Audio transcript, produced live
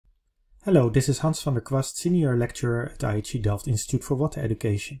Hello, this is Hans van der Kwast, Senior Lecturer at IHE Delft Institute for Water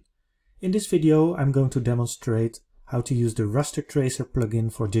Education. In this video I'm going to demonstrate how to use the Raster Tracer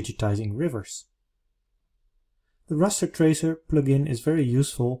plugin for digitizing rivers. The Raster Tracer plugin is very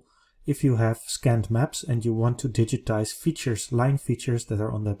useful if you have scanned maps and you want to digitize features, line features that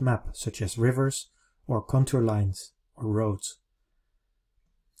are on that map, such as rivers or contour lines or roads.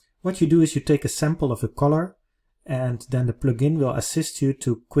 What you do is you take a sample of the color, and then the plugin will assist you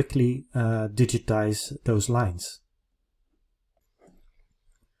to quickly digitize those lines.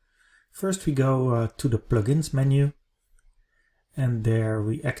 First we go to the plugins menu, and there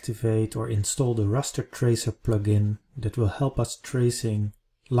we activate or install the Raster Tracer plugin that will help us tracing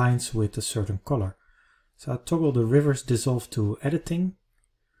lines with a certain color. So I'll toggle the rivers dissolve to editing,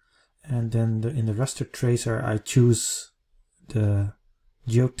 and then in the Raster Tracer I choose the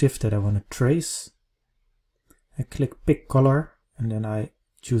geotiff that I want to trace. I click pick color, and then I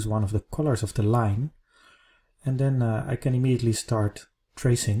choose one of the colors of the line, and then I can immediately start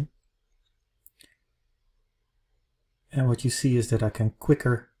tracing. And what you see is that I can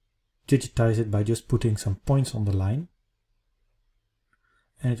quicker digitize it by just putting some points on the line,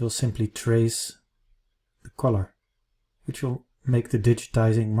 and it will simply trace the color, which will make the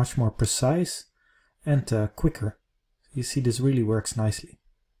digitizing much more precise and quicker. You see, this really works nicely.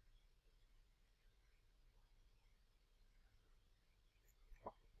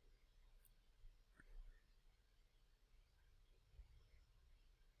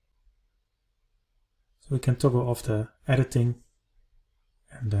 We can toggle off the editing,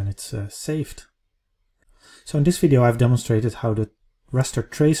 and then it's saved. So in this video I've demonstrated how the Raster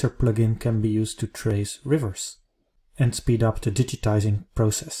Tracer plugin can be used to trace rivers and speed up the digitizing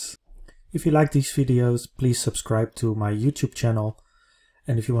process. If you like these videos, please subscribe to my YouTube channel,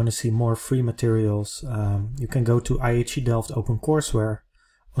 and if you want to see more free materials, you can go to IHE Delft OpenCourseware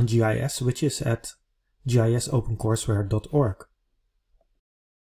on GIS, which is at gisopencourseware.org.